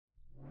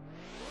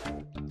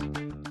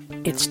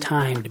It's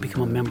time to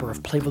become a member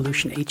of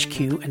Playvolution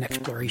HQ and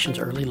Explorations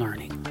Early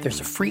Learning. There's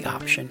a free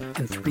option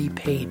and 3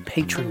 paid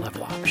patron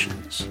level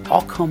options.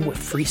 All come with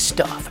free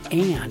stuff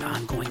and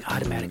ongoing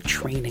automatic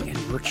training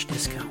and merch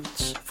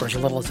discounts. For as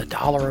little as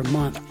 $1 a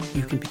month,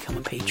 you can become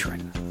a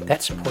patron.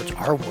 That supports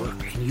our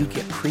work and you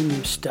get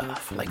premium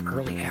stuff like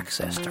early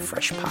access to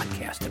fresh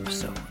podcast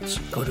episodes.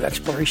 Go to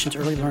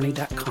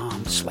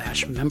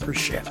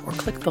explorationsearlylearning.com/membership or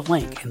click the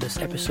link in this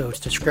episode's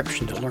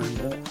description to learn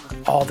more.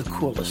 All the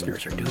cool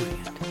listeners are doing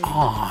it.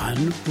 On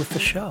with the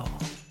show.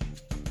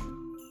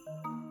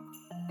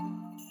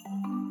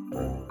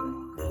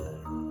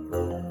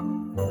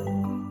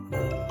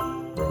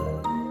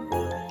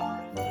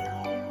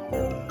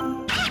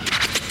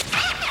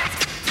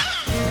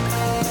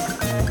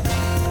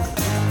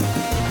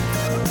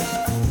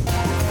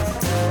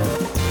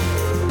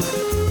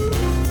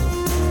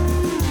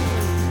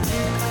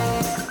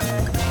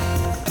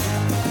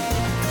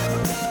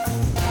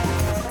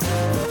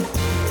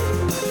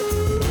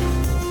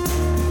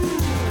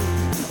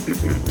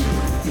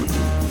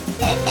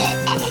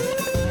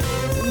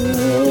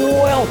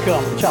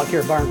 Welcome to Child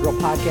Care Bar and Grill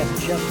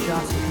Podcast. Jeff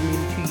Johnson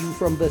coming to you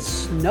from the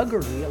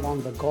Snuggery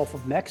along the Gulf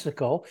of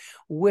Mexico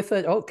with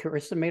a,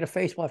 Kristen made a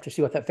face. We'll have to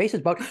see what that face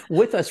is about.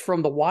 With us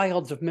from the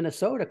wilds of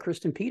Minnesota,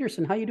 Kristen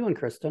Peterson. How you doing,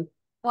 Kristen?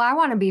 Well, I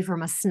want to be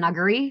from a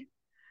Snuggery.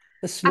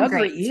 The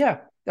Snuggery,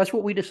 yeah. That's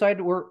what we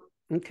decided.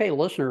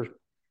 Listeners,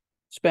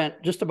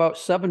 spent just about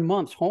 7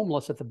 months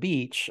homeless at the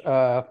beach,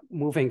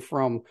 moving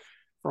from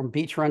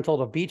beach rental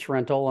to beach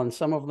rental, and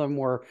some of them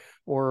were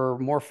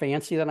more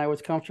fancy than I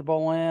was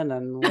comfortable in,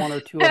 and one or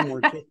two of them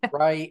were just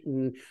right,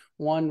 and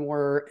one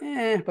were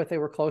but they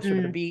were closer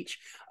to the beach.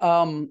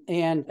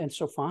 And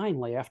so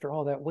finally, after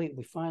all that wait,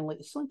 we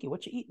finally, Slinky,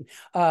 what you eating?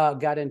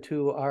 Got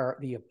into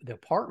the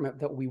apartment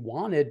that we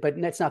wanted, but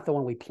that's not the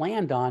one we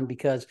planned on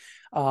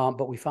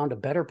but we found a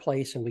better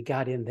place and we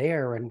got in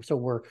there, and so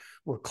we're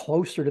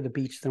closer to the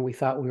beach than we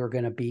thought we were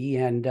going to be,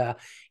 and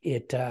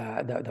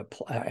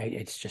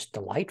it's just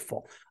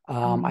delightful.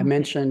 I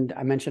mentioned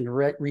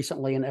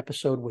recently an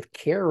episode with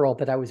Carol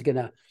that I was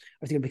gonna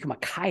become a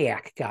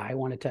kayak guy. I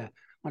wanted to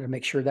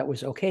make sure that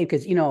was okay,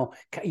 because you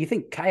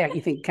think kayak,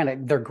 you think kind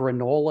of they're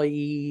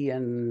granola-y,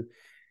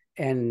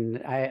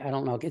 and I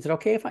don't know. Is it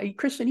okay if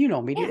Kristen, you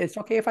know me, yeah. It's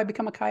okay if I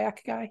become a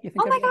kayak guy? You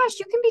think? Oh my gosh,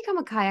 you can become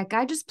a kayak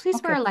guy. Just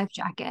please wear a life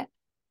jacket.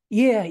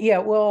 Yeah.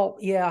 Well,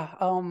 yeah.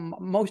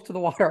 Most of the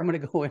water I'm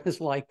going to go in is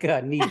like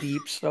knee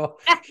deep, so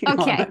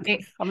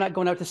okay. I'm not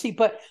going out to sea.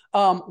 But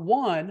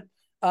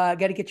got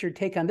to get your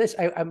take on this.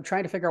 I'm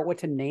trying to figure out what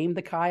to name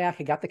the kayak.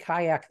 I got the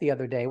kayak the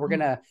other day. We're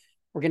gonna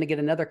get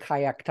another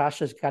kayak.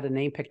 Tasha's got a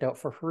name picked out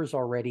for hers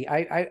already.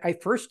 I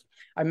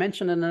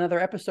mentioned in another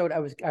episode I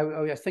was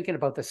thinking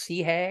about the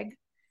Sea Hag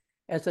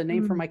as a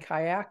name for my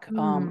kayak.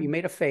 You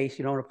made a face.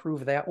 You don't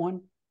approve of that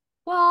one?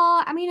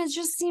 Well, I mean, it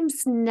just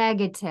seems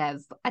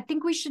negative. I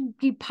think we should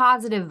be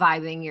positive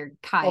vibing your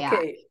kayak.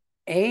 Okay.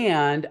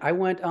 And I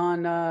went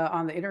on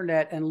the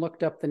internet and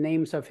looked up the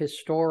names of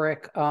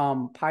historic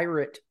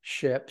pirate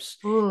ships.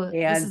 Ooh,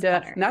 and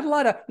not a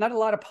lot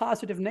of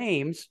positive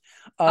names.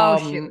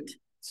 Shoot.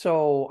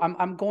 So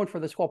I'm going for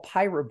this whole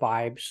pirate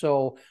vibe.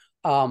 So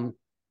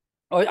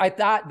I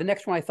thought the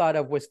next one I thought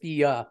of was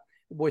the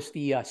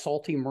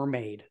Salty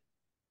Mermaid.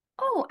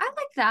 Oh, I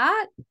like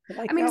that.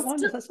 I mean, that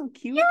one. Does that sound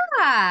cute?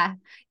 Yeah,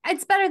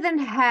 it's better than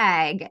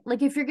hag.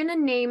 Like, if you're gonna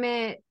name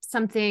it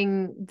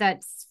something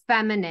that's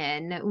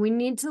feminine, we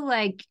need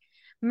to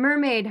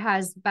mermaid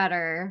has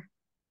better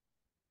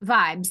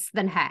vibes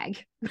than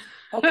hag.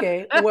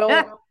 Okay,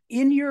 well,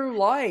 in your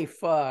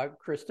life,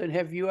 Kristen,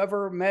 have you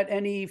ever met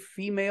any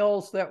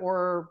females that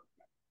were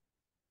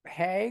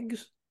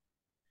hags?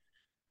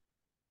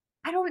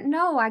 I don't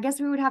know. I guess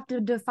we would have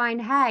to define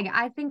hag.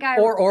 I think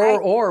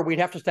or we'd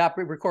have to stop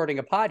recording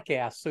a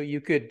podcast so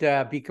you could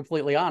be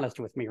completely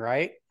honest with me,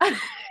 right?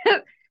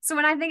 So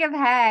when I think of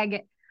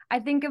hag,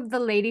 I think of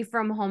the lady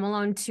from Home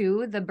Alone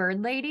 2, the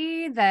bird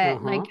lady that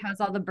has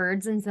all the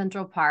birds in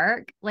Central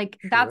Park.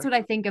 That's what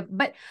I think of.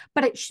 But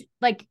it's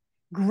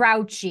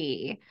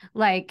grouchy,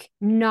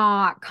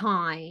 not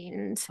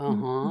kind.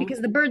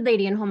 Because the bird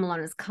lady in Home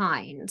Alone is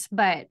kind,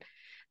 but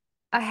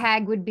a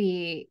hag would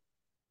be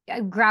a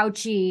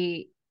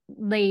grouchy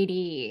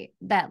lady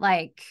that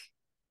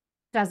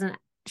doesn't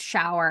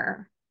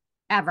shower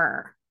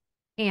ever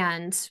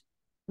and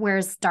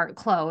wears dark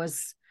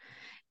clothes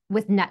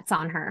with nets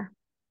on her.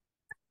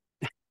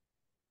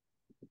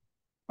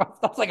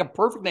 That's like a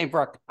perfect name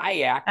for a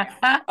kayak.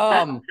 I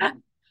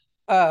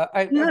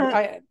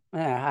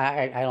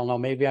don't know.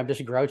 Maybe I'm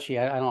just grouchy.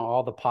 I don't know,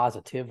 all the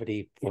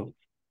positivity. Salty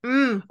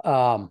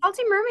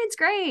Mermaid's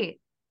great.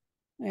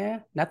 Yeah,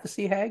 not the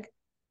Sea Hag.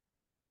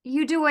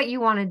 You do what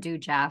you want to do,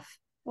 Jeff.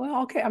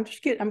 Well, okay. I'm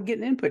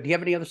getting input. Do you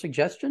have any other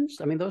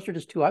suggestions? I mean, those are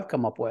just two I've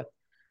come up with.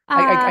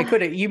 I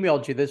could have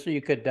emailed you this, so you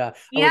could. I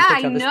know.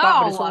 Spot,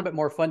 but it's a little bit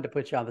more fun to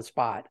put you on the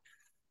spot.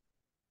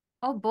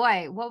 Oh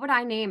boy, what would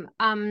I name?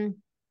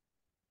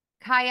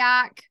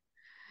 Kayak.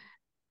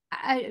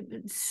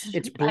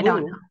 It's blue. I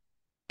don't know.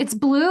 It's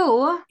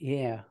blue.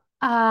 Yeah.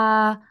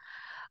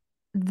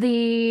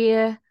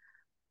 The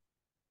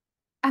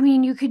I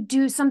mean, you could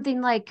do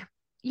something like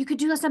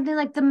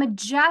the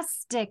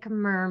Majestic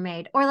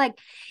Mermaid, or like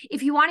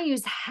if you want to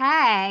use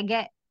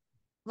hag,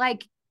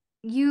 like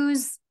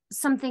use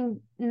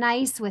something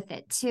nice with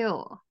it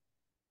too.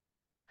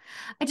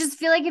 I just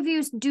feel like if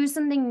you do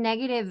something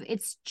negative,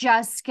 it's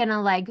just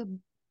gonna like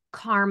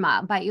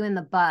karma bite you in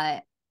the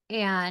butt.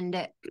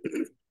 And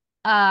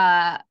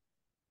uh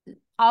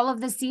all of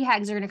the sea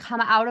hags are gonna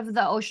come out of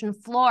the ocean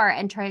floor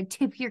and try to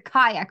tip your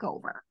kayak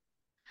over.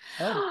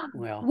 Oh,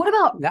 well. What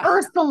about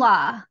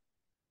Ursula?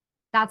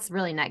 That's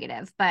really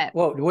negative, but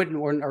well,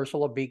 wouldn't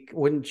Ursula be?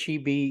 Wouldn't she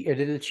be?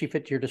 Didn't she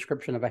fit your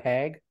description of a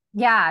hag?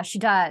 yeah, she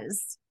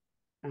does.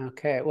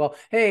 Okay. Well,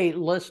 hey,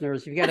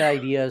 listeners, if you got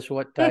ideas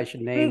what I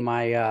should name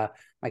my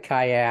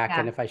kayak,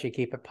 and if I should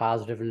keep it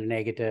positive and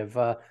negative,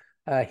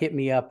 hit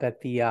me up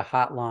at the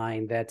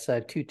hotline. That's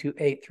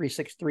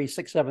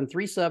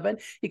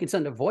 228-363-6737. You can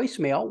send a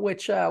voicemail,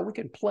 which we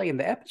can play in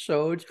the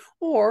episodes,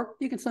 or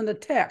you can send a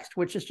text,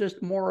 which is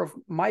just more of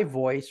my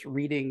voice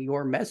reading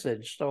your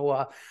message.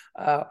 So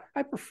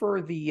I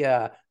prefer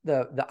the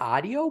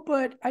audio,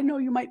 but I know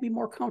you might be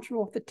more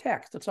comfortable with the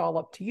text. It's all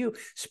up to you.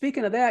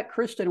 Speaking of that,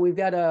 Kristen, we've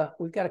got a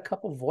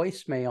couple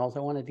voicemails.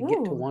 I wanted to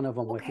get to one of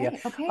them with you.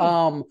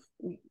 Okay.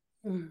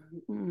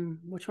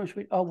 Which one should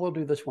we? Oh, we'll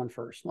do this one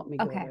first. Let me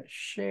go to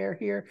share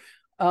here.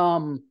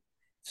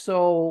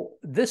 So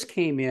this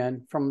came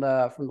in from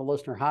the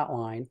listener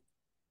hotline.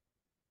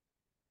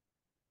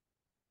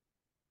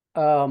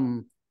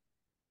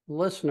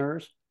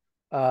 Listeners,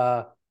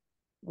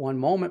 one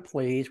moment,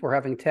 please. We're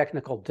having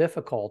technical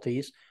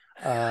difficulties.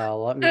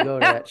 Let me go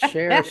to that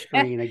share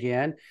screen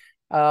again.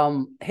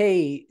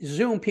 Hey,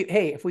 Zoom,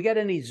 hey, if we got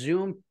any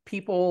Zoom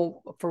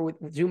people for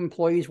Zoom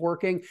employees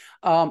working,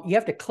 you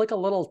have to click a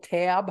little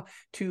tab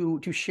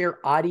to share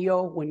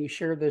audio when you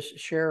share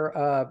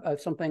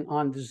something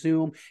on the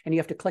Zoom, and you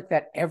have to click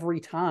that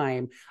every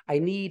time. I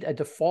need a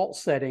default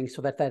setting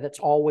so that it's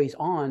always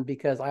on,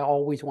 because I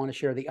always want to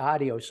share the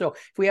audio. So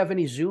if we have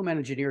any Zoom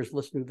engineers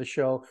listening to the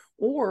show,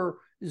 or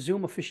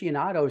Zoom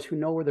aficionados who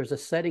know where there's a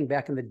setting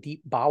back in the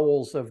deep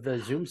bowels of the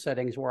Zoom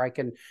settings where I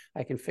can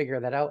figure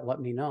that out, let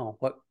me know.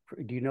 What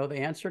do you know the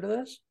answer to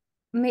this?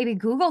 Maybe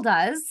Google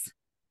does.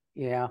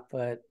 Yeah,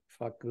 but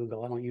fuck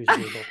Google. I don't use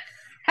Google.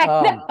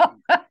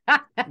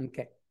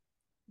 Okay.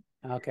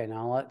 Okay,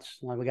 now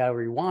we got to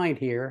rewind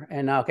here.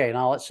 And okay,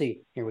 now let's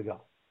see. Here we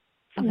go.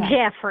 Okay.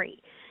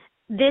 Jeffrey,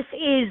 this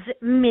is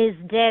Ms.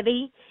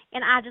 Debbie,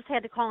 and I just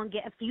had to call and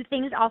get a few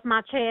things off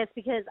my chest,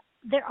 because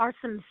there are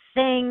some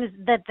things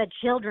that the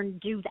children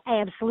do that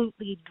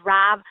absolutely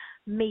drive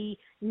me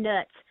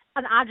nuts.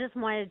 And I just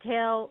wanted to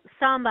tell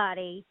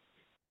somebody.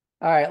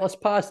 All right, let's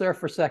pause there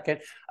for a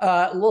second.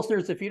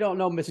 Listeners, if you don't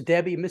know Miss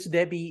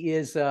Debbie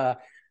is a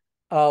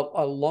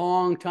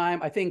long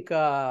time. I think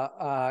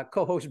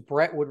co-host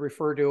Brett would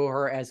refer to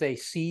her as a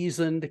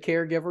seasoned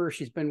caregiver.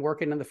 She's been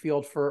working in the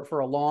field for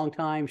a long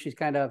time. She's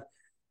kind of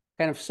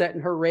set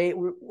in her ways.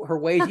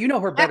 You know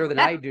her better than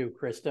I do,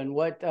 Kristen.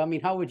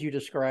 How would you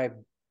describe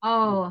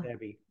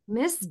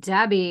Miss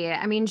Debbie?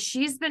 I mean,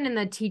 she's been in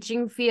the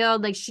teaching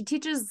field. Like, she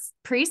teaches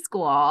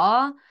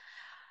preschool.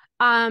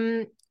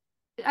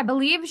 I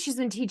believe she's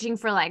been teaching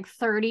for like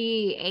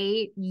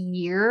 38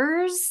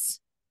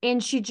 years.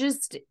 And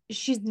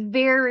she's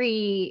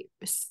very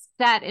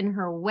set in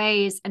her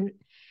ways, and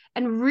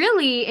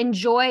really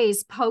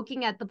enjoys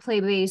poking at the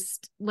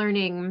play-based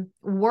learning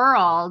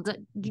world,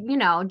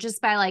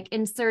 just by like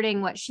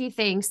inserting what she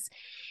thinks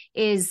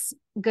is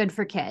good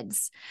for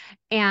kids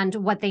and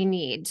what they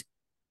need.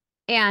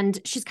 And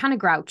she's kind of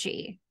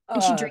grouchy.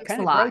 And she drinks a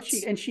lot.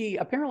 Grouchy, and she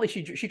apparently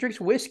she drinks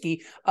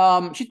whiskey.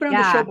 She's been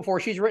on the show before.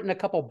 She's written a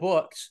couple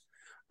books.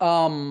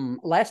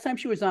 Last time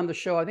she was on the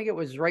show, I think it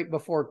was right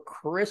before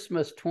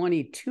Christmas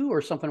 22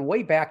 or something,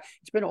 way back.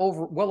 It's been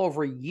well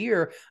over a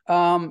year.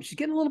 She's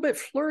getting a little bit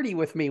flirty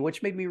with me,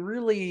 which made me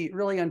really,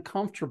 really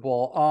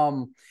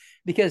uncomfortable.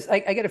 Because I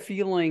get a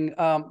feeling,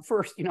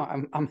 first,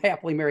 I'm a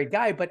happily married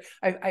guy, but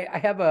I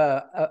have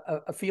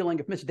a feeling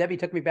if Miss Debbie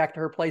took me back to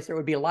her place, there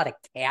would be a lot of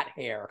cat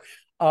hair.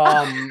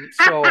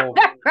 So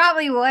that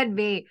probably would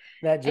be.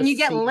 And you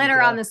get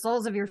litter on the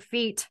soles of your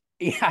feet.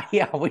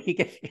 Yeah. When you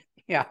get,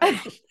 yeah.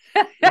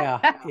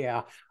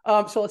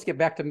 So let's get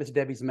back to Miss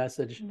Debbie's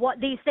message. What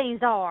these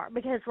things are,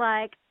 because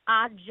like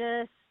I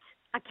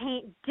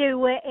can't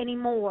do it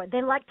anymore.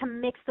 They like to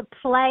mix the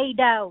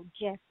Play-Doh,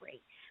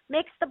 Jeffrey.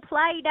 Mix the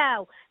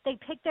Play-Doh. They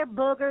pick their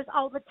boogers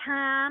all the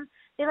time.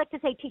 They like to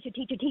say teacher,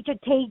 teacher, teacher,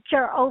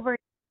 teacher over.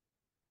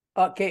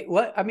 Okay,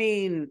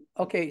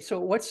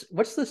 so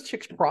what's this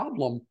chick's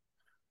problem?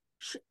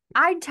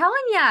 I'm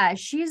telling you,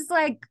 she's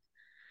a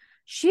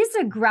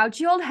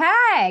grouchy old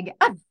hag.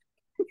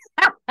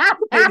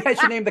 Maybe I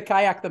should name the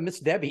kayak the Miss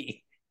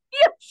Debbie.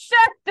 You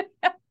should.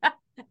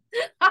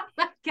 Oh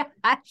my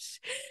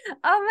gosh.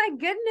 Oh my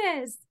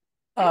goodness.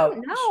 I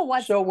don't know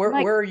what. So where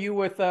are you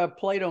with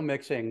Play-Doh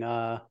mixing?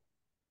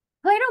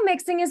 Play-Doh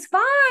mixing is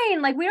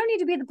fine. Like, we don't need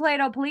to be the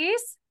Play-Doh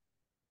police.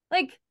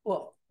 Like,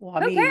 well,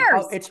 who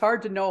cares? It's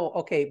hard to know.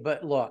 Okay,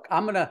 but look,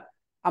 I'm gonna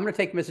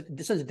take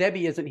since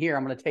Debbie isn't here,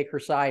 I'm gonna take her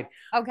side.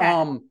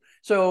 Okay.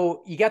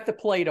 So you got the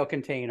Play-Doh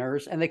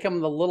containers, and they come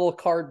in the little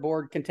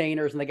cardboard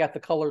containers, and they got the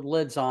colored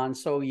lids on,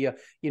 so you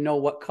know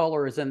what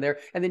color is in there.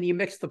 And then you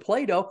mix the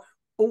Play-Doh.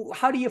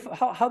 How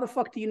the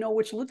fuck do you know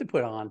which lid to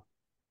put on?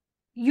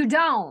 You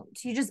don't.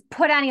 You just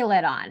put any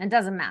lid on. It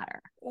doesn't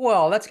matter.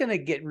 Well, that's going to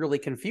get really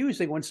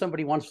confusing when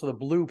somebody wants the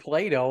blue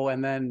Play-Doh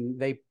and then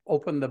they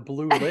open the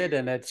blue lid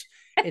and it's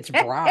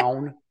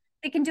brown.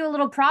 They can do a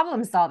little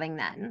problem solving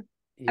then.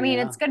 Yeah. I mean,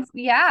 it's good.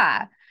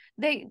 Yeah.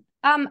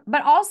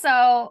 But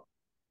also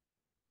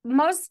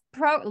a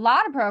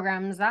lot of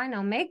programs I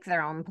know make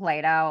their own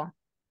Play-Doh.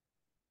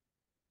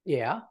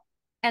 Yeah.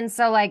 And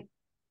so like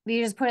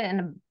you just put it in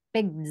a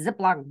big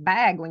Ziploc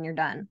bag when you're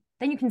done.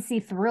 Then you can see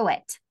through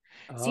it.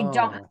 So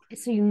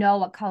you know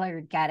what color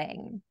you're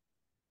getting.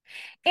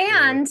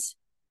 And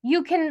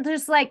you can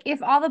just like,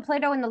 if all the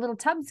Play-Doh in the little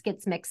tubs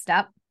gets mixed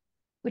up,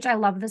 which I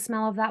love the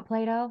smell of that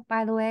Play-Doh,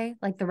 by the way,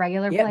 like the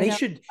regular Play-Doh. They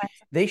should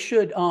they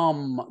should make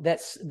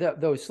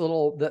you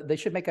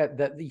should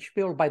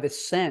be able to buy the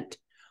scent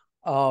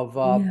of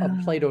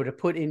Play-Doh to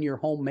put in your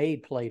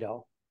homemade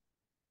Play-Doh.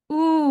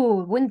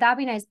 Ooh, wouldn't that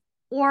be nice?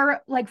 Or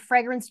like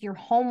fragrance your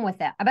home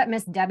with it. I bet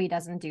Miss Debbie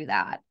doesn't do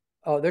that.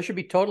 Oh, there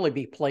should totally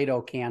be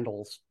Play-Doh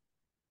candles.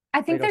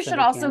 I think there should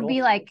also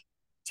be like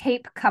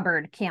tape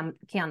cupboard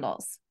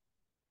candles.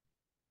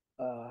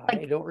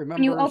 I don't remember.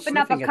 When you open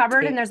up a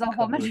cupboard and there's a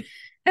whole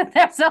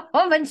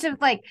bunch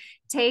of like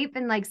tape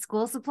and like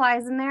school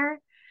supplies in there.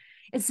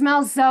 It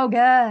smells so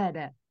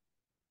good.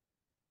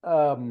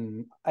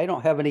 I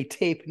don't have any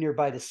tape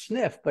nearby to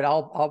sniff, but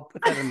I'll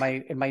put that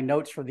in my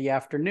notes for the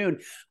afternoon.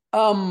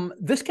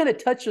 This kind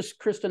of touches,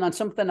 Kristen, on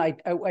something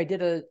I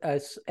did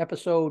a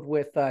episode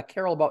with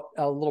Carol about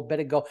a little bit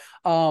ago.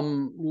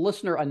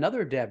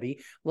 Another Debbie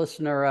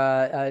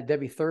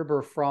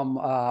Thurber from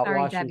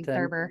Washington. Debbie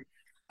Thurber.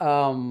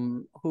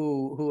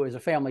 Who is a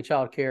family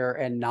child care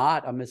and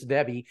not a Miss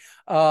Debbie,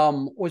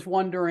 was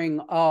wondering,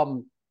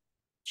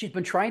 she's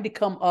been trying to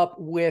come up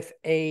with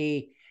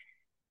a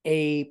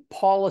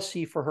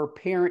policy for her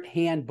parent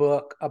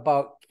handbook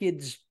about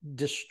kids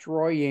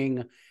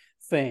destroying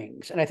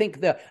things. And I think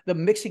the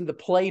mixing the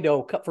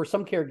Play-Doh for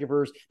some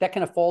caregivers, that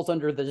kind of falls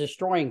under the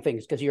destroying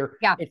things because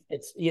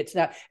it's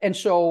not. And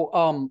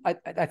so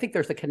I think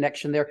there's a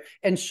connection there.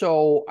 And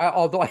so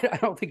although I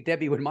don't think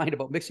Debbie would mind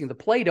about mixing the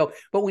Play-Doh,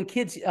 but when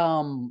kids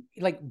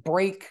like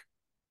break,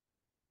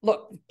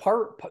 look,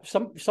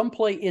 some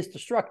play is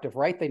destructive,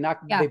 right? They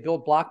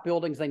build block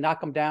buildings, they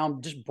knock them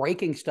down. Just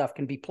breaking stuff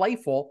can be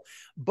playful,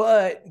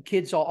 but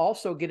kids will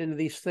also get into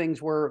these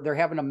things where they're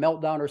having a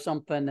meltdown or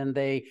something, and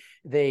they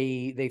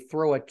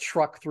throw a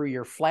truck through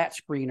your flat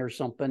screen or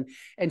something.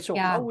 And so,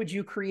 how would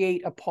you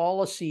create a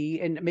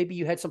policy? And maybe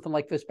you had something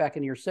like this back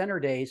in your center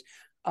days,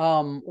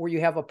 where you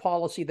have a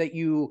policy that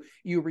you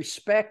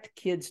respect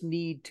kids'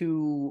 need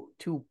to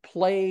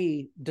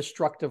play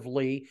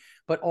destructively,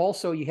 but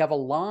also you have a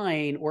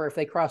line where if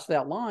they cross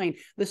that line,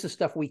 this is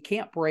stuff we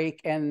can't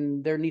break,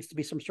 and there needs to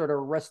be some sort of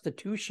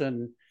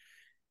restitution.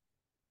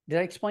 Did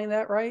I explain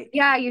that right?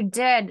 Yeah, you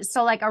did.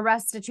 So like a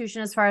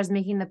restitution as far as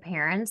making the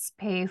parents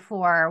pay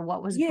for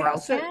what was broken.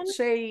 So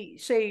say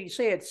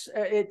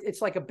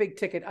it's like a big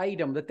ticket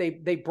item that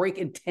they break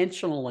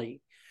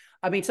intentionally.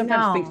 I mean,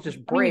 sometimes things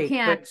just break.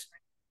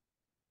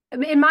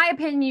 In my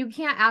opinion, you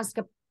can't ask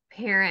a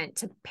parent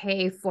to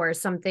pay for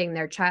something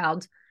their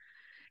child,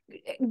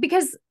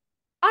 because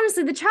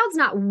honestly, the child's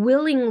not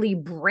willingly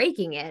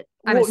breaking it.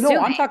 No,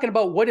 I'm talking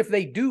about what if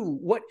they do?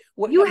 What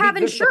you have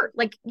insurance?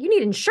 Like you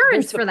need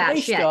insurance for that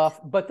shit. Stuff,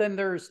 but then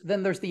there's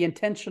the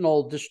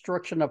intentional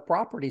destruction of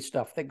property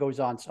stuff that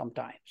goes on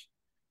sometimes.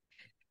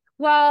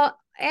 Well,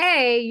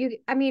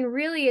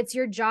 really, it's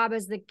your job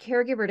as the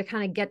caregiver to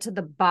kind of get to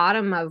the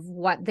bottom of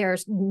what their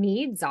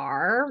needs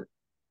are,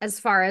 as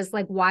far as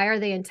like, why are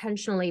they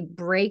intentionally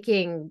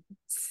breaking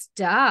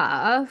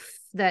stuff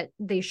that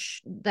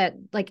that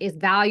like is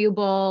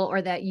valuable,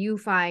 or that you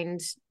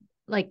find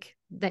like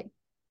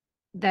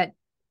that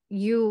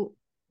you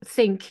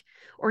think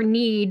or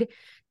need.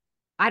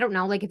 I don't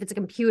know, like if it's a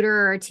computer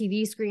or a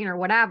TV screen or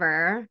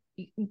whatever,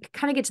 you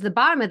kind of get to the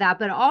bottom of that.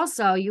 But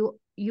also you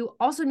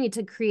also need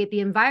to create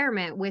the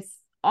environment with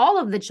all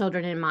of the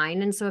children in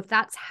mind. And so if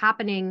that's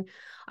happening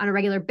on a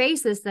regular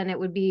basis, then it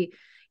would be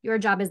your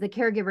job as the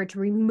caregiver to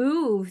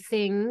remove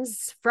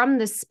things from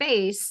the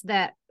space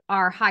that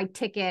are high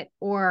ticket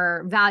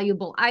or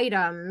valuable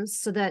items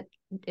so that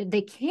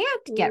they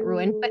can't get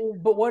ruined.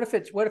 But what if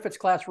it's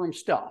classroom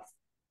stuff?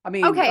 I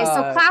mean, okay,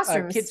 so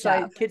classroom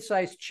stuff,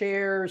 kid-sized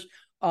chairs,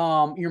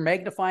 your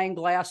magnifying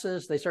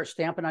glasses. They start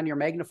stamping on your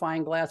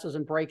magnifying glasses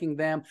and breaking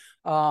them.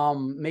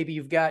 Maybe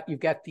you've got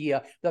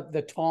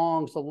the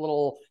tongs, the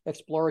little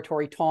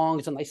exploratory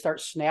tongs, and they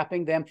start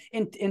snapping them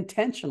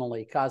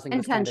intentionally, causing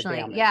this kind of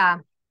damage. Yeah.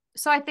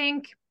 So I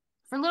think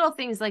for little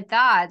things like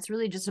that, it's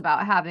really just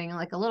about having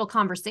like a little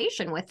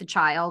conversation with the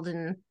child,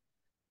 and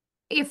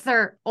if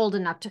they're old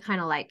enough to kind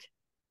of like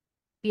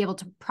be able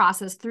to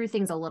process through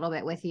things a little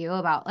bit with you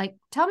about like,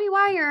 tell me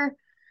why you're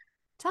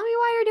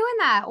doing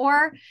that.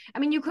 Or, I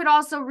mean, you could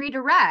also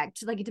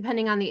redirect, like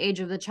depending on the age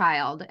of the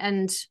child.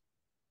 And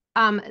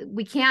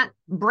we can't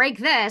break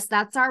this.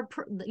 That's our,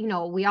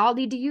 we all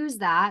need to use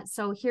that.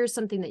 So here's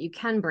something that you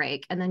can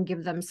break, and then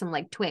give them some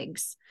like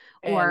twigs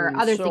or and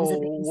other so things. That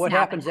what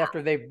happens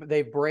after they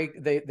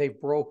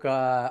broke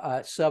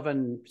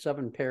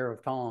seven pair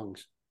of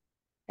tongs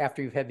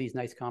after you've had these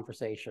nice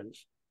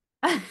conversations?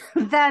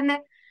 Then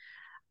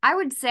I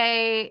would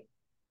say,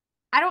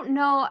 I don't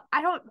know.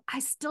 I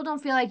still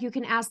don't feel like you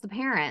can ask the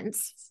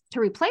parents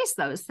to replace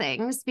those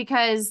things,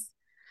 because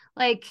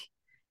like,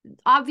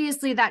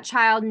 obviously that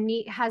child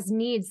has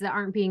needs that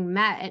aren't being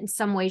met in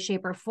some way,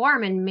 shape, or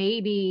form. And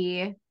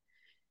maybe,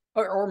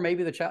 or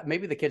maybe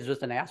the kid's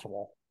just an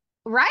asshole.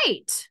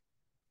 Right.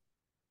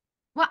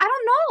 Well, I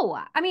don't know.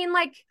 I mean,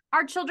 like,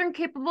 are children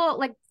capable,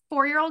 like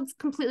 4-year-olds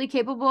completely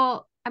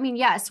capable? I mean,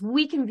 yes,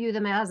 we can view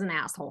them as an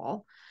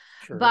asshole.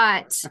 Sure.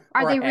 But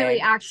are they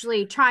really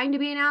actually trying to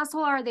be an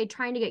asshole, or are they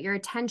trying to get your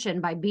attention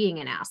by being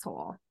an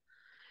asshole?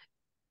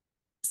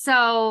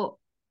 So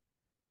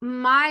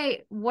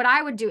what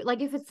I would do, like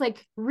if it's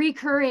like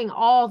recurring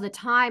all the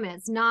time and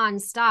it's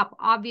nonstop,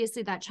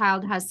 obviously that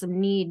child has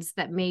some needs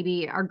that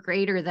maybe are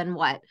greater than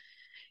what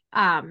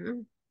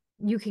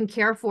you can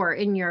care for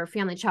in your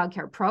family child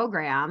care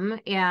program.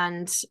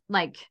 And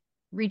like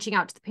reaching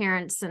out to the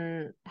parents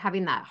and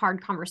having that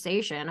hard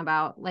conversation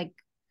about like,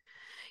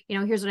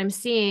 here's what I'm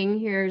seeing,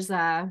 here's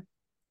a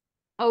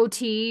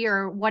OT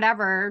or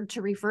whatever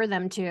to refer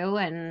them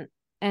to,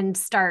 and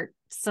start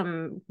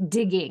some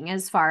digging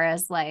as far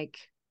as like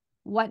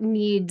what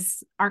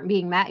needs aren't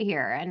being met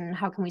here and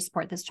how can we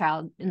support this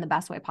child in the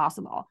best way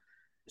possible.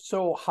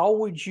 So how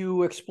would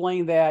you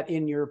explain that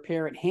in your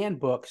parent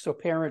handbook so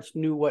parents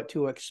knew what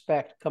to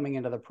expect coming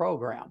into the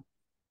program?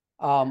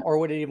 Or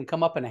would it even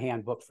come up in a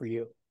handbook for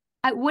you?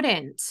 I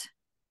wouldn't.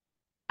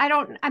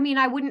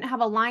 I wouldn't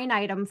have a line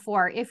item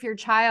for, if your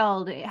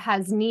child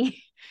has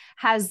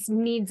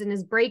needs and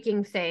is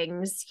breaking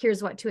things,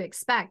 here's what to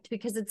expect,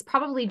 because it's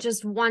probably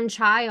just one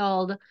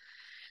child.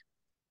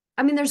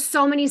 I mean, there's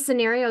so many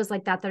scenarios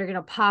like that are going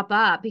to pop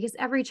up because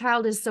every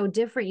child is so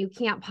different. You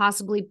can't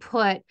possibly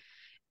put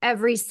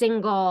every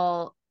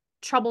single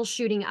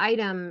troubleshooting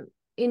item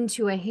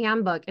into a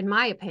handbook, in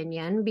my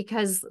opinion,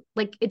 because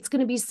like it's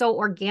going to be so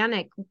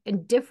organic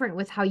and different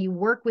with how you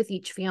work with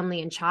each family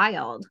and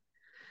child.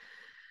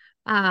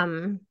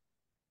 And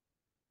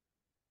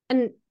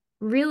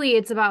really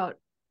it's about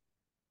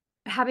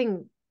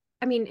having,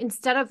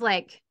 instead of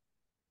like,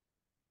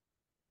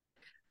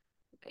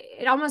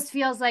 it almost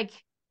feels like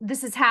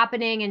this is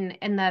happening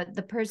and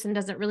the person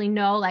doesn't really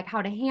know like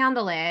how to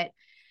handle it.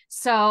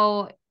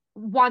 So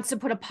wants to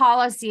put a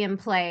policy in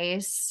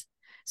place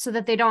so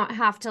that they don't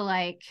have to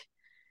like,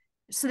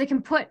 so they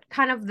can put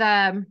kind of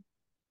the,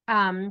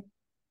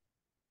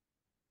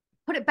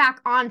 put it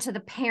back onto the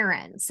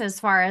parents as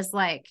far as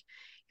like,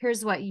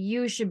 here's what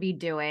you should be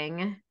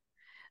doing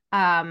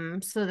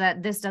so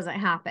that this doesn't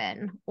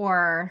happen.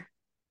 Or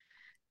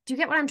do you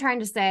get what I'm trying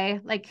to say?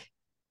 Like,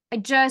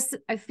 I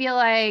feel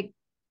like,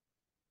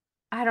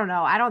 I don't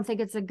know. I don't think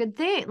it's a good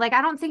thing. Like,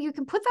 I don't think you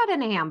can put that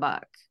in a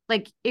handbook.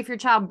 Like, if your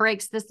child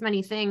breaks this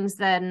many things,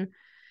 then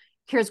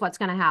here's what's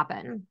going to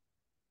happen.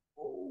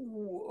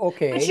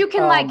 Okay. But you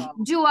can like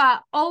do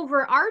a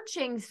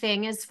overarching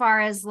thing as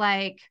far as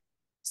like,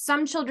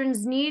 some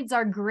children's needs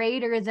are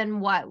greater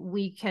than what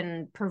we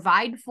can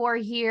provide for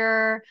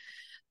here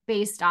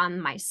based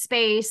on my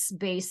space,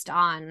 based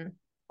on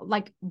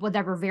like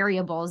whatever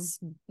variables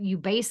you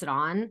base it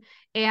on.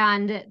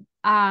 And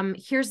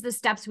here's the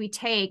steps we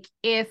take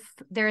if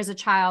there is a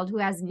child who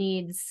has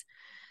needs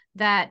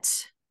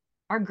that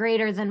are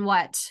greater than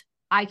what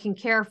I can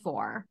care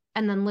for,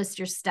 and then list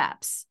your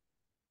steps.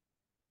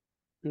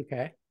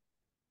 Okay.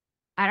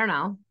 I don't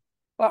know.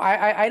 Well,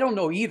 I don't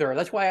know either.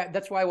 That's why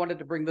I wanted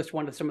to bring this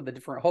one to some of the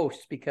different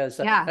hosts,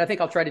 because I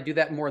think I'll try to do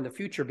that more in the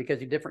future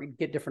because you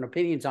get different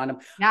opinions on them.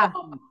 Yeah.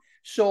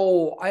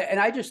 So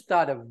I just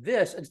thought of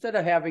this, instead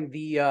of having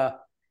the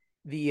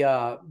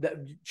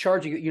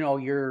charging,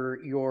 your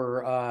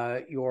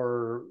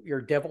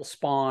devil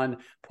spawn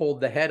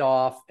pulled the head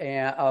off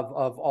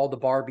of all the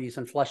Barbies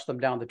and flushed them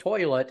down the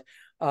toilet.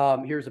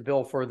 Here's a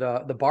bill for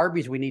the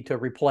Barbies we need to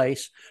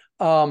replace.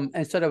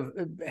 Instead of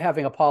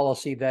having a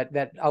policy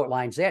that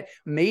outlines that,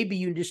 maybe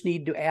you just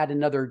need to add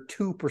another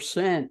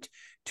 2%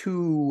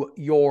 to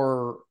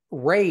your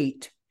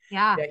rate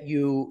that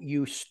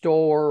you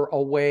store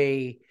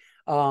away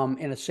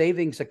in a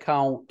savings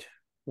account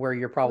where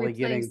you're probably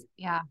getting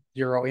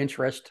zero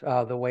interest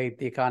the way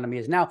the economy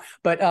is now,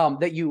 but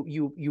that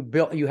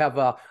you have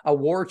a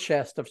war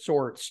chest of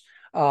sorts,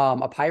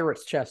 a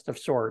pirate's chest of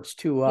sorts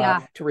to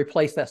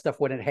replace that stuff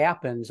when it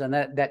happens, and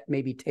that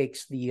maybe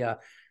takes the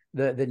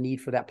need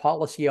for that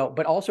policy out.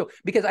 But also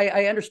because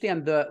I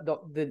understand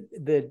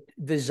the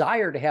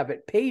desire to have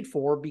it paid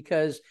for,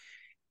 because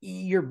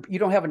you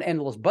don't have an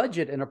endless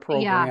budget in a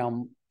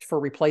program for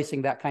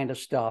replacing that kind of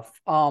stuff.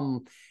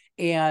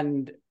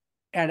 And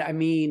I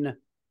mean,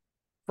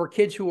 for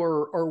kids who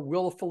are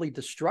willfully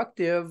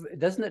destructive,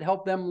 doesn't it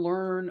help them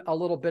learn a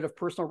little bit of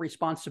personal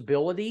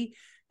responsibility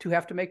to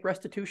have to make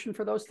restitution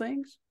for those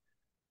things?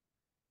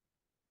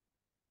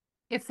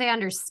 If they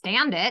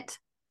understand it.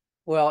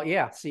 Well,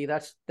 yeah, see,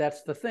 that's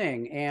the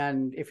thing.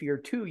 And if you're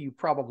 2, you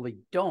probably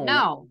don't.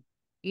 No,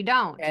 you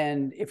don't.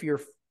 And if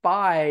you're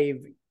 5,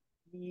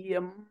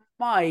 you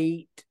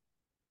might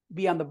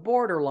be on the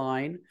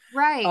borderline.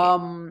 Right.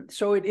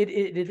 So it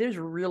is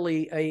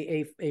really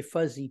a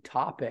fuzzy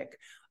topic.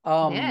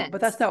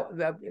 But that's not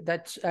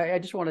that's I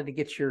just wanted to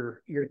get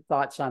your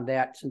thoughts on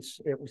that,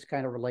 since it was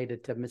kind of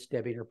related to Miss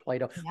Debbie and her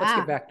Play-Doh. Yeah. Let's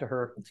get back to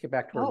her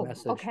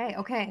message.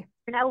 Okay.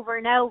 And over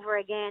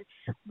again.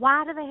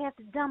 Why do they have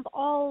to dump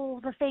all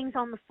the things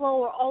on the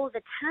floor all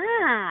the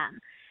time?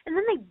 And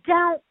then they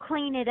don't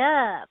clean it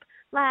up.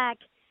 Like,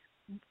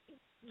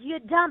 you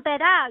dump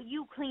it out,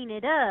 you clean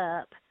it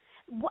up.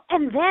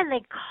 And then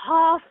they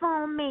cough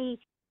on me.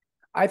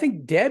 I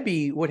think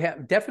Debbie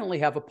would definitely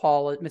have a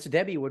policy. Miss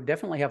Debbie would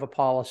definitely have a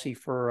policy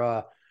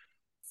for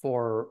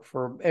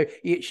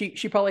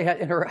she probably had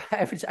in her.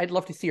 I'd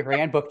love to see her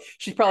handbook.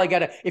 She's probably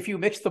got if you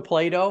mix the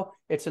Play-Doh,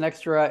 it's an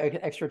extra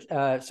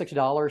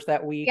 $6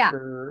 that week,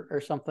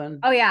 or something.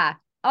 Oh yeah.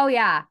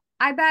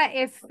 I bet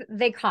if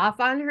they cough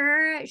on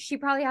her, she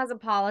probably has a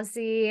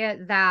policy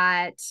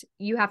that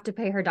you have to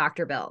pay her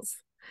doctor bills.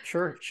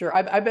 Sure.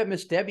 I bet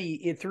Miss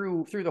Debbie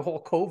through the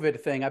whole COVID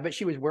thing, I bet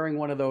she was wearing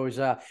one of those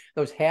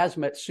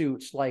hazmat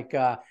suits like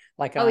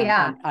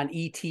on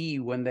ET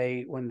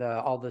when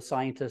all the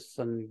scientists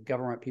and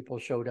government people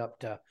showed up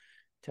to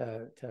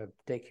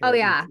take care of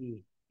ET.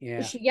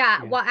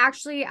 Yeah. Well,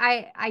 actually,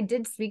 I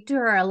did speak to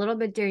her a little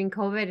bit during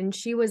COVID, and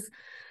she was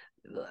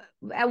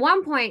at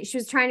one point she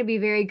was trying to be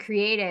very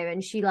creative,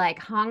 and she like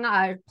hung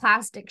a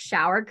plastic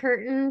shower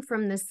curtain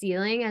from the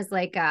ceiling as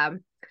like a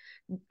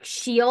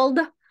shield.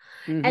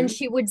 Mm-hmm. And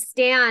she would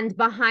stand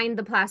behind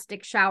the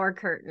plastic shower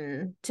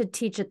curtain to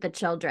teach it the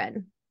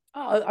children.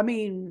 I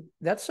mean,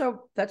 that's an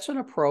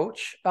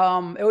approach.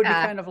 It would be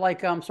kind of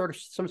like sort of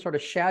some sort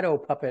of shadow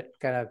puppet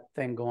kind of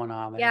thing going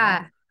on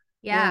there.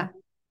 Yeah.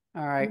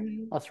 All right,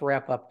 Let's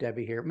wrap up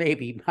Debbie here.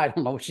 Maybe, I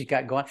don't know what she's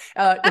got going.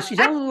 Does she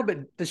sound a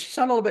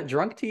little bit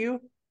drunk to you?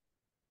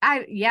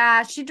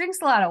 She drinks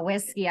a lot of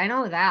whiskey. I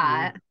know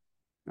that.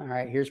 All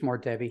right, here's more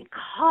Debbie. They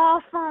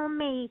cough on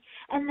me,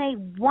 and they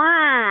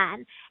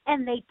whine,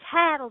 and they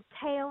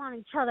tattletale on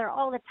each other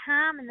all the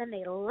time, and then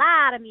they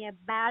lie to me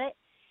about it.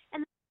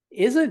 And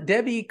isn't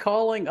Debbie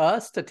calling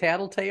us to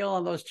tattletale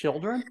on those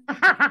children?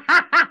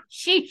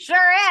 She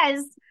sure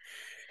is.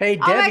 Hey,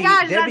 Debbie. Oh my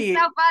gosh, that's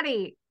so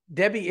funny.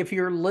 Debbie, if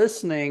you're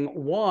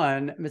listening,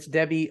 Miss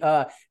Debbie,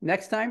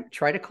 next time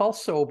try to call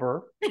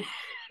sober,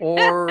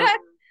 or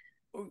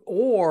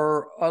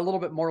a little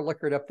bit more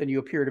liquored up than you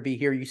appear to be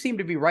here. You seem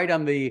to be right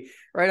on the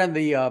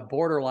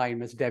borderline,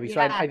 Miss Debbie.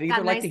 So I'd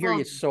either like to hear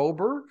you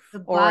sober,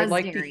 or I'd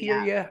like to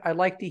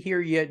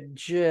hear you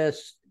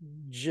just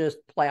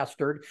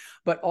plastered.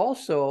 But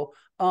also,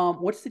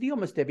 what's the deal,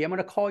 Miss Debbie? I'm going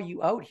to call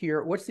you out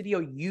here. What's the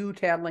deal? You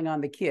tattling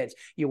on the kids.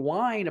 You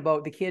whine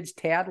about the kids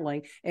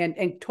tattling,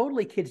 and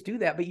totally kids do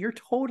that, but you're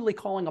totally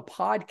calling a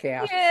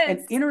podcast,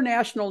 an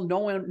international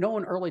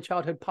known early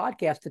childhood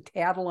podcast, to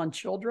tattle on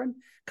children.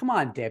 Come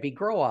on, Debbie,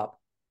 grow up.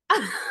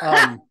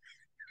 All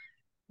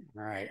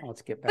right,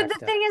 let's get back. But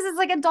the thing is, it's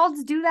like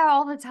adults do that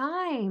all the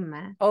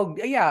time. Oh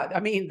yeah,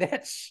 I mean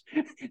that's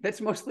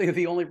mostly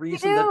the only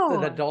reason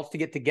that adults to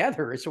get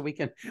together is so we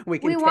tattle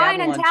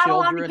on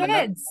children, on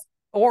kids,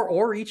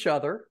 or each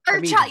other.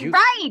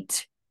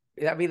 Right.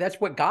 I mean,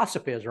 that's what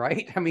gossip is,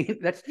 right? I mean,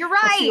 you're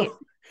right.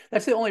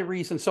 That's the only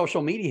reason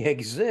social media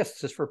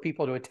exists, is for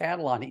people to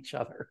tattle on each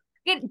other.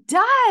 It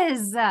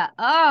does.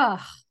 Ugh.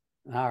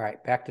 All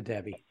right, back to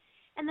Debbie.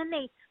 And then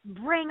they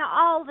bring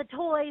all the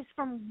toys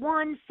from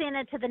one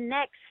center to the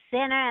next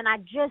center, and I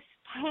just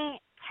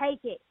can't take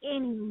it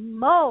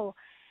anymore.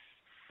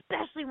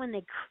 Especially when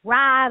they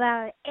cry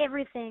about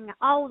everything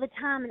all the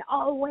time and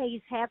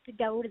always have to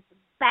go to the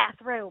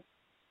bathroom.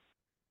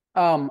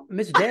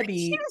 Miss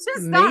Debbie,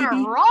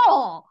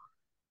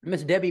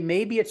 Miss Debbie,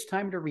 maybe it's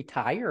time to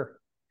retire.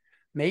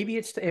 Maybe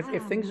it's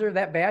if things are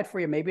that bad for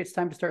you, maybe it's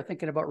time to start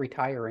thinking about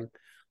retiring.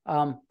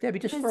 Debbie,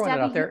 just throwing it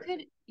out there.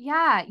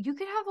 You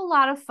could have a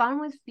lot of fun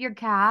with your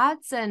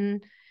cats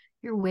and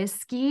your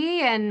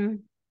whiskey and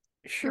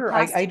sure.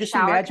 I just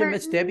imagine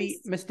Miss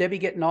Debbie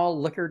getting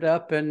all liquored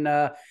up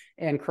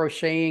and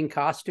crocheting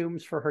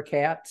costumes for her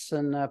cats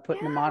and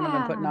putting them on them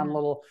and putting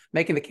on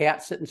making the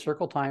cat sit in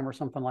circle time or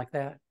something like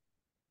that.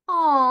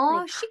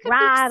 Oh, she could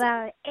cry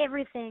about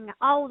everything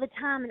all the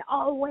time and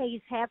always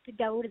have to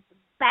go to the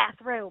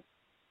bathroom.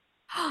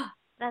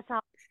 That's all.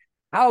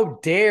 How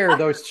dare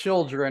those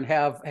children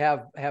have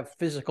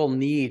physical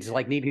needs,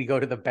 like needing to go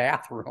to the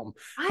bathroom?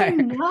 I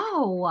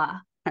know.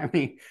 I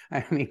mean,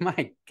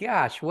 my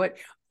gosh, what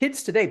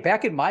kids today,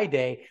 back in my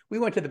day, we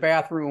went to the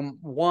bathroom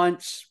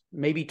once,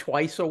 maybe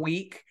twice a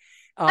week.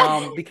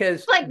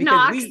 Because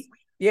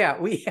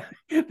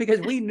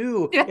we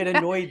knew it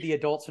annoyed the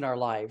adults in our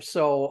lives.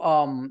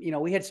 So,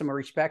 we had some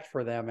respect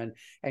for them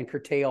and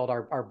curtailed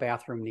our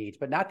bathroom needs,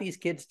 but not these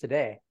kids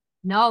today.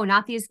 No,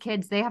 not these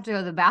kids. They have to go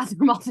to the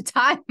bathroom all the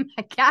time,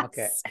 I guess.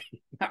 Okay.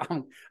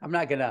 I'm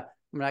not gonna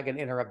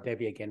interrupt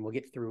Debbie again. We'll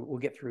get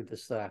through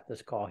this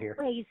call here.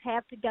 Always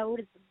have to go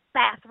to the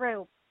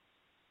bathrobe.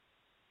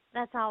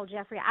 That's all,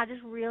 Jeffrey. I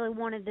just really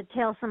wanted to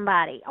tell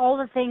somebody all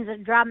the things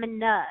that drive me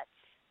nuts.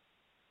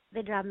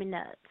 They drive me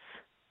nuts.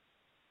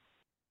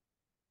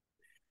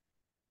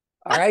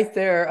 All right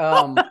there.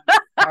 All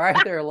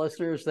right there,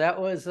 listeners. That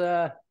was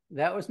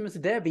Miss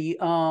Debbie.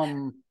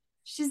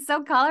 She's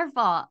so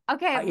colorful.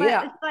 Okay, but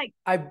yeah, it's like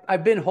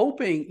I've been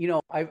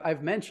hoping,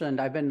 I've mentioned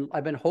I've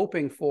been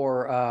hoping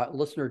for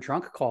listener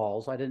drunk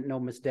calls. I didn't know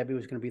Miss Debbie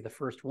was going to be the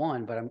first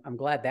one, but I'm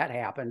glad that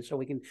happened.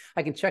 So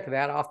I can check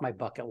that off my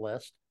bucket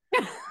list.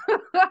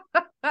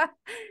 Oh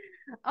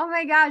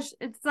my gosh,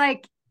 it's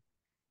like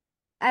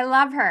I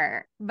love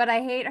her, but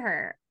I hate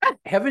her.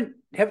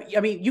 I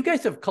mean, you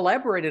guys have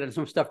collaborated on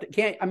some stuff that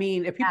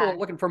if people are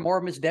looking for more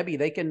of Miss Debbie,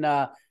 they can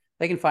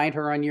find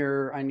her on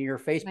your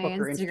Facebook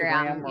or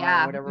Instagram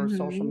or whatever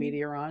social media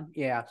you're on.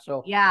 Yeah.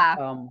 So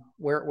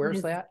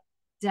where's that?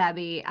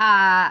 Debbie.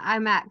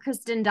 I'm at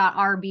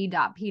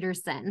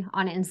kristen.rb.peterson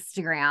on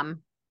Instagram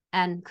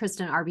and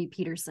Kristen RB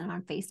Peterson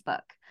on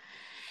Facebook.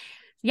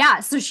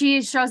 Yeah, so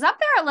she shows up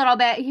there a little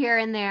bit here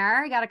and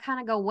there. You got to kind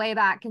of go way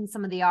back in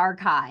some of the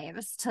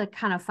archives to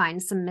kind of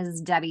find some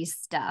Ms. Debbie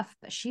stuff,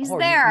 but she's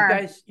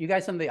there. You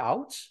guys on the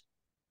outs?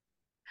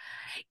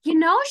 She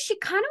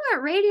kind of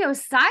went radio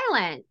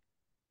silent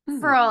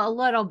for a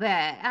little bit,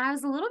 and I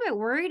was a little bit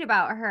worried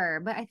about her,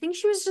 but I think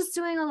she was just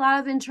doing a lot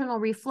of internal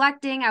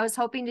reflecting. I was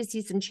hoping to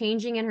see some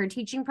changing in her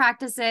teaching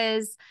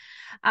practices,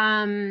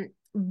 but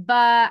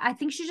I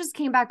think she just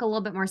came back a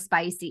little bit more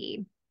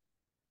spicy.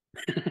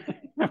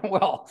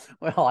 Well,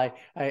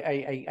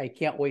 I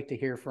can't wait to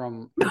hear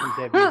from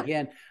Debbie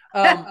again.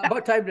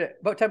 About time to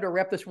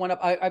wrap this one up.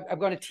 I'm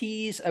going to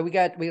tease. We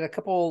got a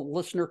couple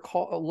listener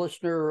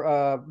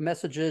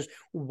messages.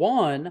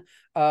 One,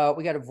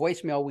 we got a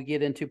voicemail we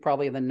get into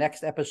probably in the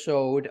next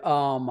episode.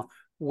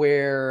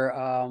 Where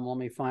let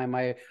me find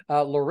my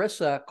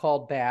Larissa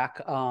called back.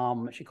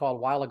 She called a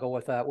while ago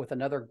with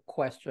another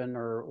question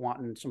or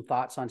wanting some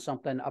thoughts on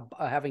something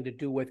having to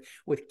do with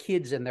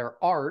kids and their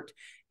art.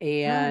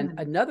 And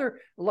another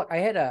look, I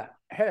had a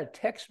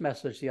text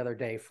message the other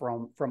day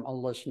from a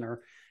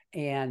listener,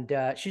 and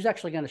she's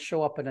actually going to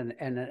show up in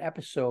an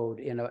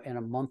episode in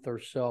a month or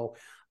so.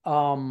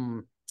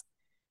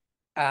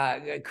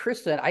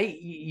 Kristen,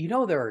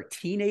 there are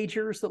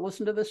teenagers that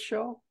listen to this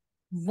show.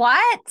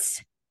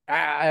 What?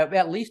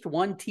 At least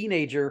one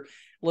teenager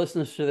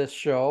listens to this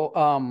show.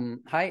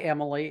 Hi,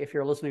 Emily, if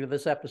you're listening to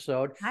this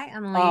episode. Hi,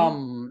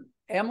 Emily.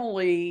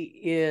 Emily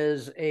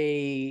is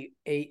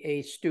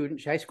a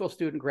student, high school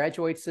student,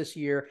 graduates this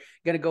year,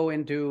 going to go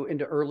into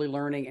early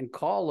learning in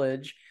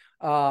college.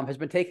 Has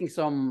been taking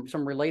some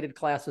related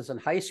classes in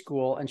high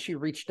school, and she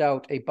reached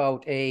out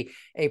about she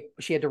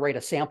had to write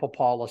a sample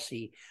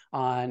policy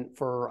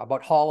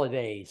about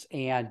holidays,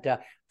 and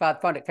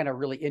found it kind of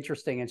really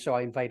interesting. And so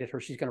I invited her.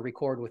 She's going to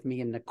record with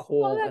me and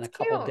Nicole in a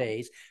couple of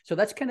days. So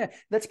that's kind of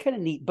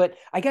neat. But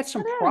I got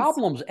some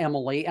problems,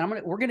 Emily, and I'm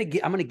going to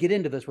get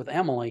into this with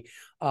Emily.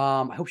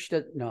 I hope she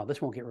does. No,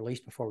 this won't get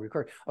released before we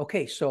record.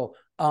 Okay, so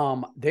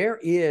there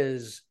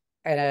is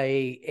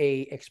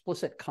a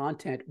explicit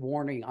content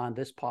warning on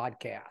this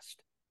podcast,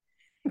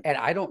 and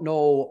I don't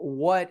know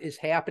what is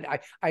happening.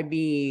 I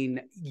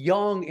mean,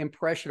 young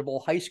impressionable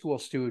high school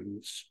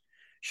students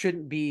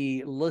shouldn't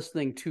be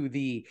listening to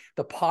the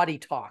potty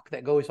talk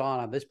that goes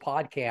on this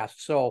podcast.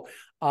 So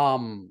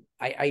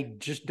I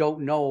just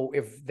don't know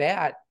if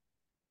that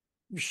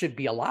should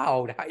be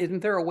allowed. Isn't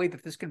there a way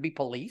that this could be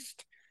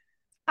policed?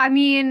 I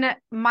mean,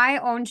 my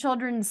own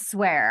children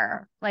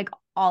swear, like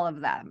all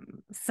of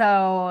them.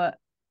 So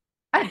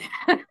I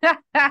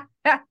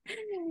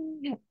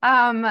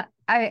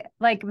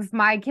like if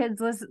my kids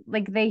listen,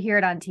 like they hear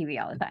it on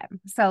TV all the time.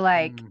 So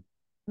like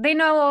they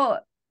know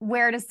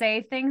where to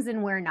say things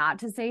and where not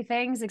to say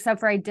things,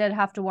 except for I did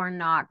have to warn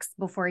Knox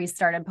before he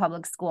started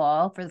public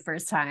school for the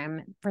first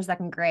time for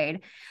second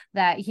grade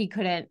that he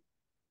couldn't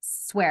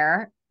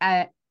swear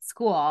at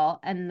school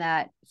and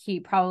that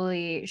he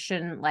probably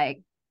shouldn't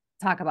like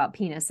talk about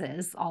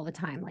penises all the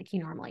time like he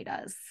normally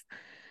does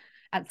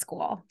at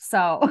school.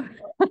 So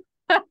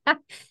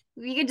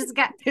you could just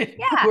get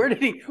Where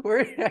did he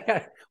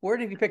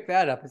pick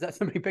that up? Is that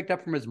somebody picked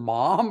up from his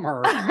mom,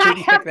 or who did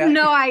he pick that?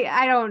 No,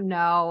 I don't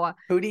know.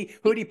 Who'd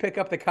he pick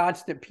up the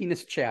constant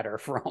penis chatter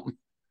from?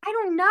 I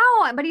don't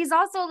know, but he's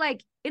also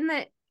like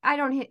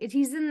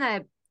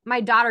my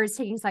daughter is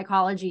taking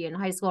psychology in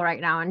high school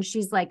right now, and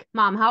she's like,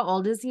 Mom, how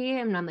old is he?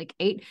 And I'm like,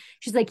 8.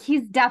 She's like,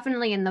 he's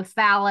definitely in the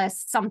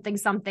phallus something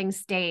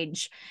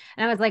stage.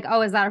 And I was like,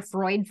 oh, is that a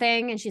Freud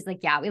thing? And she's like,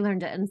 yeah, we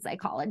learned it in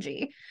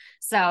psychology.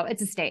 So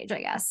it's a stage,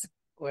 I guess.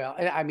 Well,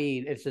 I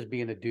mean, it's just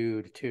being a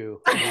dude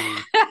too.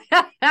 I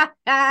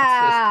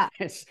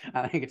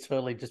think it's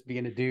totally just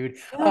being a dude.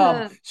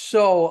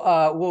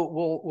 So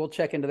we'll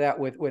check into that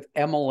with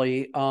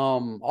Emily.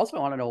 Also,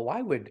 I want to know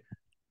why would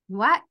you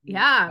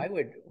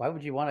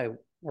want to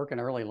work in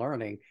early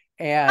learning?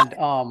 And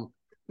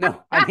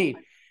no, I mean,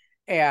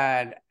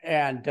 and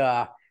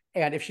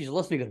if she's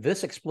listening to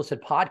this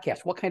explicit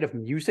podcast, what kind of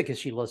music is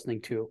she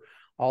listening to?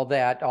 all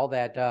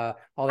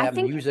that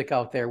music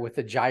out there with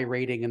the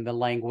gyrating and the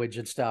language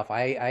and stuff.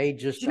 I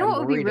just, you know,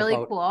 what would be really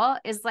cool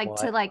is like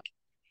to like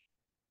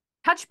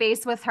touch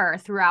base with her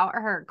throughout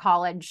her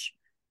college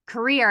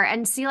career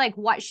and see like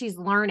what she's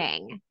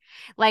learning,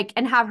 like,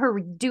 and have her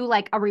do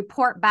like a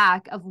report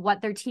back of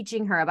what they're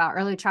teaching her about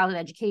early childhood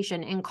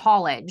education in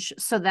college,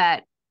 so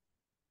that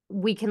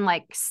we can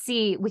like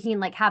see, we can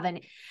like have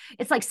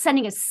it's like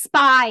sending a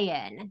spy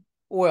in.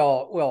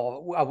 Well,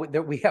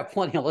 we have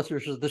plenty of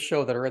listeners of this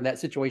show that are in that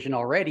situation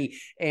already,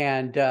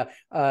 and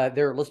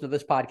they're listening to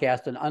this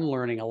podcast and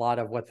unlearning a lot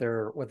of what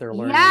they're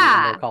learning in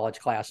their college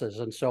classes,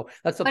 and so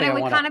that's something. But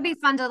it would kind of be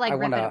fun to like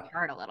rip it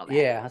apart a little bit.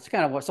 Yeah, that's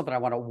kind of something I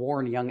want to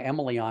warn young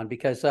Emily on,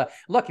 because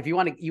look, if you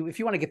want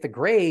to get the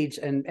grades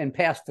and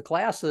pass the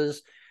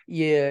classes,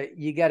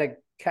 you got to.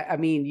 I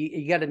mean,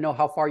 you got to know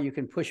how far you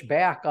can push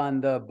back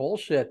on the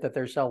bullshit that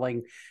they're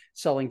selling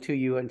to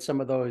you in some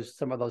of those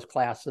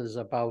classes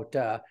about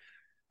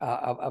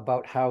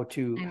how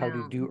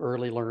to do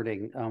early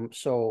learning.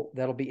 So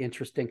that'll be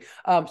interesting.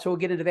 So we'll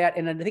get into that.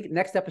 And then I think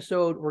next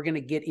episode, we're going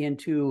to get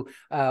into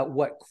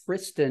what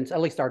Kristen's, at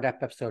least our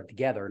next episode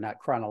together, not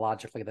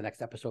chronologically the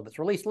next episode that's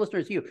released.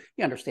 Listeners, you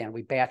understand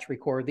we batch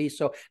record these.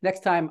 So next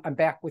time I'm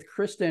back with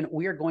Kristen,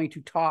 we are going to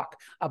talk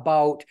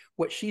about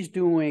what she's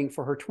doing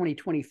for her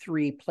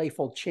 2023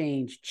 Playful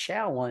Change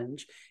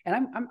Challenge.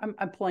 And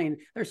I'm playing,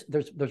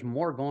 there's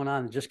more going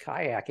on than just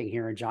kayaking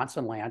here in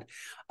Johnson Land.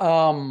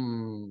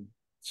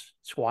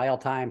 It's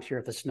wild times here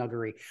at the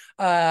Snuggery.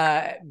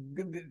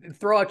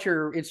 Throw out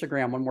your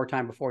Instagram one more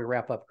time before we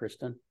wrap up,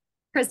 Kristen.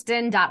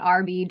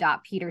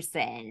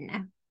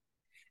 Kristen.rb.peterson.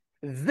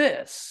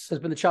 This has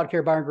been the Child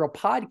Care Bar and Grill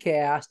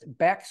podcast.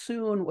 Back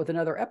soon with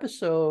another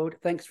episode.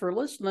 Thanks for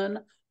listening.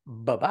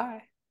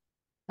 Bye-bye.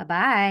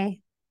 Bye-bye.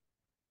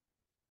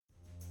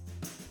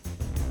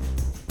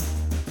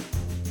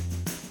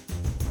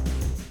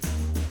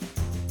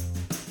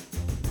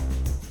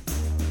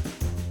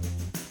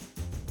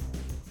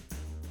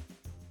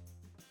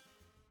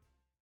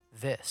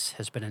 This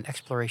has been an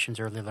Explorations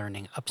Early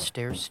Learning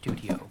Upstairs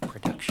Studio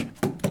production.